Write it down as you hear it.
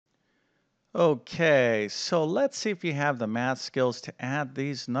Okay, so let's see if you have the math skills to add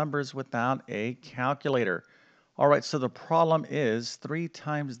these numbers without a calculator. All right, so the problem is 3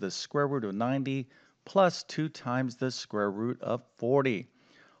 times the square root of 90 plus 2 times the square root of 40.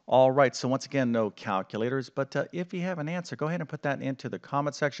 All right, so once again, no calculators, but if you have an answer, go ahead and put that into the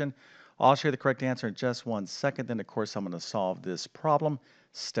comment section. I'll show you the correct answer in just 1 second. Then, of course, I'm going to solve this problem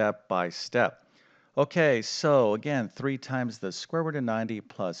step by step. Okay, so again, 3 times the square root of 90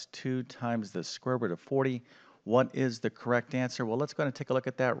 plus 2 times the square root of 40. What is the correct answer? Well, let's go and take a look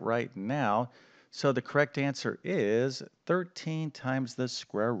at that right now. So the correct answer is 13 times the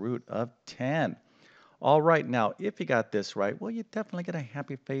square root of 10. All right, now, if you got this right, well, you definitely get a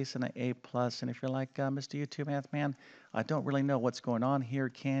happy face and an A+. And if you're like, Mr. YouTube Math Man, I don't really know what's going on here.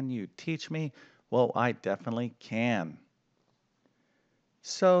 Can you teach me? Well, I definitely can.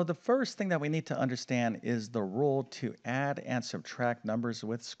 So the first thing that we need to understand is the rule to add and subtract numbers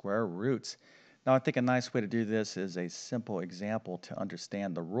with square roots. Now, I think a nice way to do this is a simple example to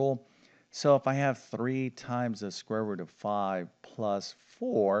understand the rule. So if I have 3 times the square root of 5 plus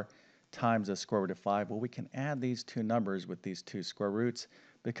 4 times the square root of 5, well, we can add these two numbers with these two square roots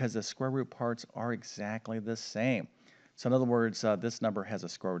because the square root parts are exactly the same. So in other words, this number has a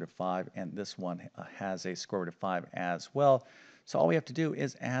square root of 5 and this one has a square root of 5 as well. So all we have to do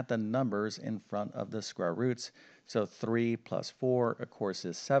is add the numbers in front of the square roots. So 3 plus 4, of course,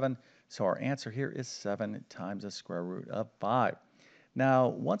 is 7. So our answer here is 7 times the square root of 5. Now,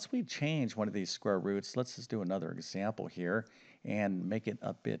 once we change one of these square roots, let's just do another example here and make it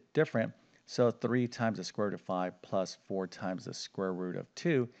a bit different. So 3 times the square root of 5 plus 4 times the square root of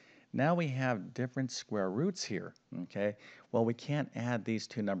 2. Now we have different square roots here, okay? Well, we can't add these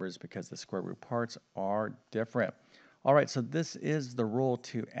two numbers because the square root parts are different. All right, so this is the rule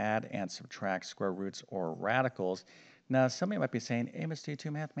to add and subtract square roots or radicals. Now, somebody might be saying, hey, Mr.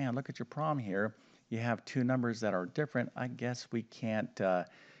 YouTube Math Man, look at your problem here. You have two numbers that are different. I guess we can't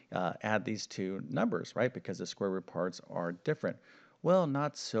add these two numbers, right? Because the square root parts are different. Well,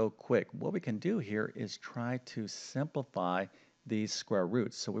 not so quick. What we can do here is try to simplify these square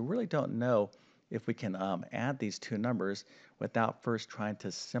roots. So we really don't know if we can add these two numbers without first trying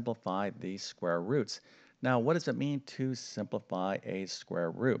to simplify these square roots. Now, what does it mean to simplify a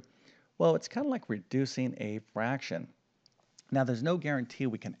square root? Well, it's kind of like reducing a fraction. Now, there's no guarantee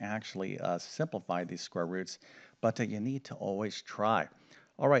we can actually simplify these square roots, but you need to always try.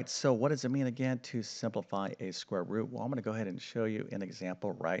 All right, so what does it mean again to simplify a square root? Well, I'm going to go ahead and show you an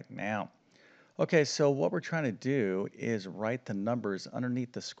example right now. Okay, so what we're trying to do is write the numbers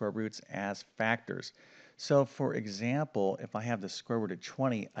underneath the square roots as factors. So for example, if I have the square root of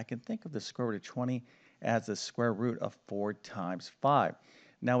 20, I can think of the square root of 20 as the square root of 4 times 5.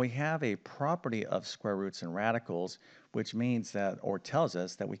 Now we have a property of square roots and radicals, which means that, or tells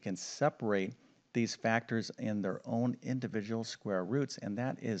us that we can separate these factors in their own individual square roots, and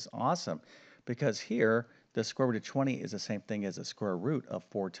that is awesome because here the square root of 20 is the same thing as the square root of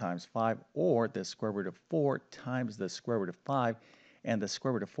 4 times 5, or the square root of 4 times the square root of 5. And the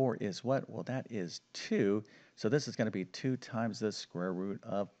square root of 4 is what? Well, that is 2. So this is going to be 2 times the square root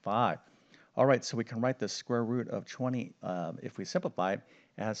of 5. All right, so we can write the square root of 20, if we simplify it,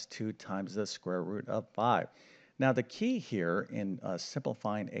 as 2 times the square root of 5. Now, the key here in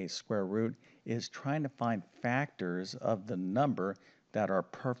simplifying a square root is trying to find factors of the number that are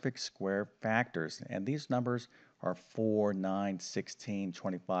perfect square factors. And these numbers are 4, 9, 16,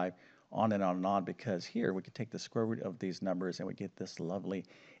 25, on and on and on, because here we can take the square root of these numbers and we get this lovely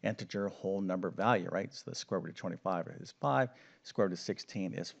integer whole number value, right? So the square root of 25 is 5, square root of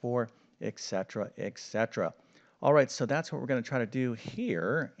 16 is 4, etc., etc. All right, so that's what we're going to try to do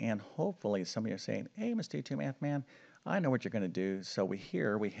here, and hopefully some of you are saying, hey, Mr. YouTube Math Man, I know what you're going to do. So we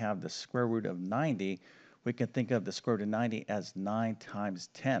have the square root of 90. We can think of the square root of 90 as 9 times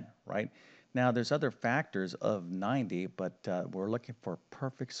 10, right? Now, there's other factors of 90, but we're looking for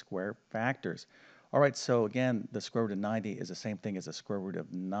perfect square factors. All right, so again, the square root of 90 is the same thing as the square root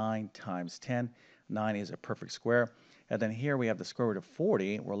of 9 times 10. 9 is a perfect square. And then here we have the square root of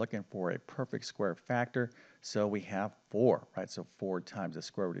 40. We're looking for a perfect square factor, so we have 4, right? So 4 times the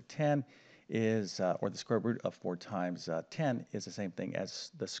square root of 10 is, or the square root of 4 times 10 is the same thing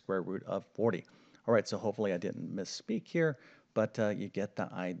as the square root of 40. All right, so hopefully I didn't misspeak here, but you get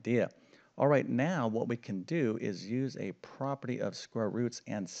the idea. All right, now what we can do is use a property of square roots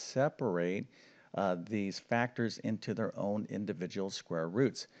and separate these factors into their own individual square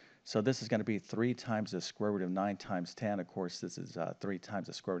roots. So this is going to be 3 times the square root of 9 times 10. Of course, this is 3 times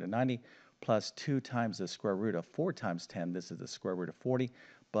the square root of 90 plus 2 times the square root of 4 times 10. This is the square root of 40.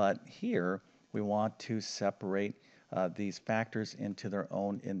 But here we want to separate these factors into their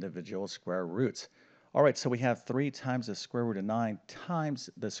own individual square roots. All right, so we have 3 times the square root of 9 times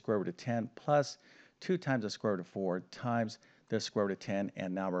the square root of 10 plus 2 times the square root of 4 times the square root of 10,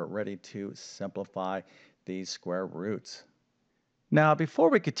 and now we're ready to simplify these square roots. Now, before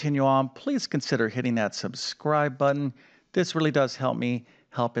we continue on, please consider hitting that subscribe button. This really does help me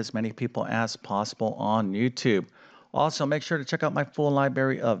help as many people as possible on YouTube. Also, make sure to check out my full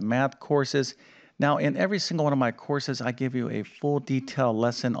library of math courses. Now, in every single one of my courses, I give you a full detailed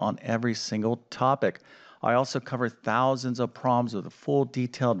lesson on every single topic. I also cover thousands of problems with full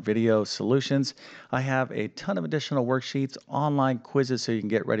detailed video solutions. I have a ton of additional worksheets, online quizzes so you can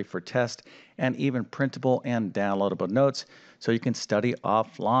get ready for tests, and even printable and downloadable notes so you can study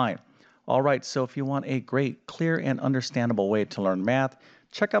offline. All right, so if you want a great, clear, and understandable way to learn math,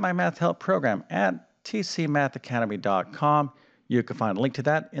 check out my math help program at tcmathacademy.com. You can find a link to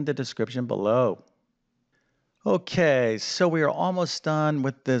that in the description below. Okay, so we are almost done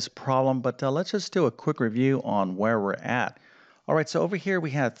with this problem, but let's just do a quick review on where we're at. All right, so over here we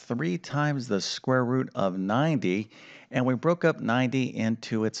had 3 times the square root of 90, and we broke up 90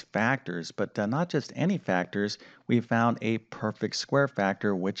 into its factors, but not just any factors. We found a perfect square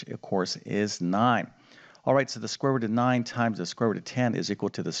factor, which of course is 9. All right, so the square root of 9 times the square root of 10 is equal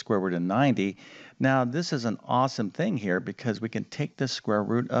to the square root of 90. Now, this is an awesome thing here because we can take the square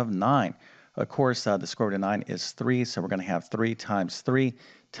root of 9. Of course, the square root of 9 is 3, so we're going to have 3 times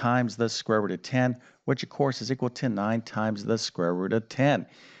the square root of 10, which of course is equal to 9 times the square root of 10.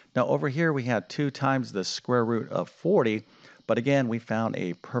 Now, over here we had 2 times the square root of 40, but again, we found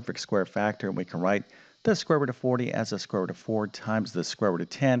a perfect square factor, and we can write the square root of 40 as the square root of 4 times the square root of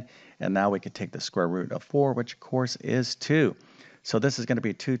 10, and now we can take the square root of 4, which of course is 2. So this is going to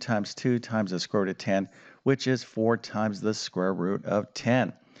be 2 times the square root of 10, which is 4 times the square root of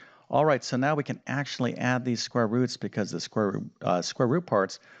 10. All right, so now we can actually add these square roots because the square root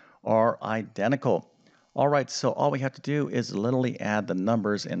parts are identical. All right, so all we have to do is literally add the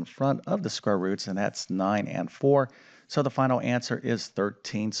numbers in front of the square roots, and that's 9 and 4. So the final answer is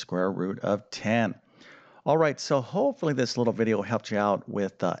 13 square root of 10. All right, so hopefully this little video helped you out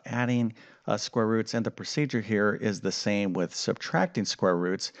with adding square roots, and the procedure here is the same with subtracting square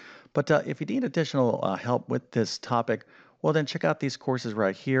roots. But if you need additional help with this topic, well then check out these courses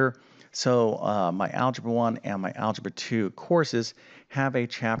right here. So my Algebra 1 and my Algebra 2 courses have a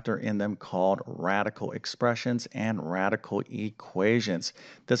chapter in them called Radical Expressions and Radical Equations.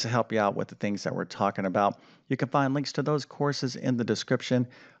 This will help you out with the things that we're talking about. You can find links to those courses in the description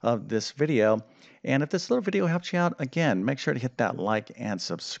of this video. And if this little video helps you out, again, make sure to hit that like and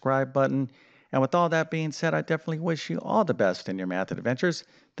subscribe button. And with all that being said, I definitely wish you all the best in your math adventures.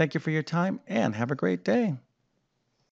 Thank you for your time and have a great day.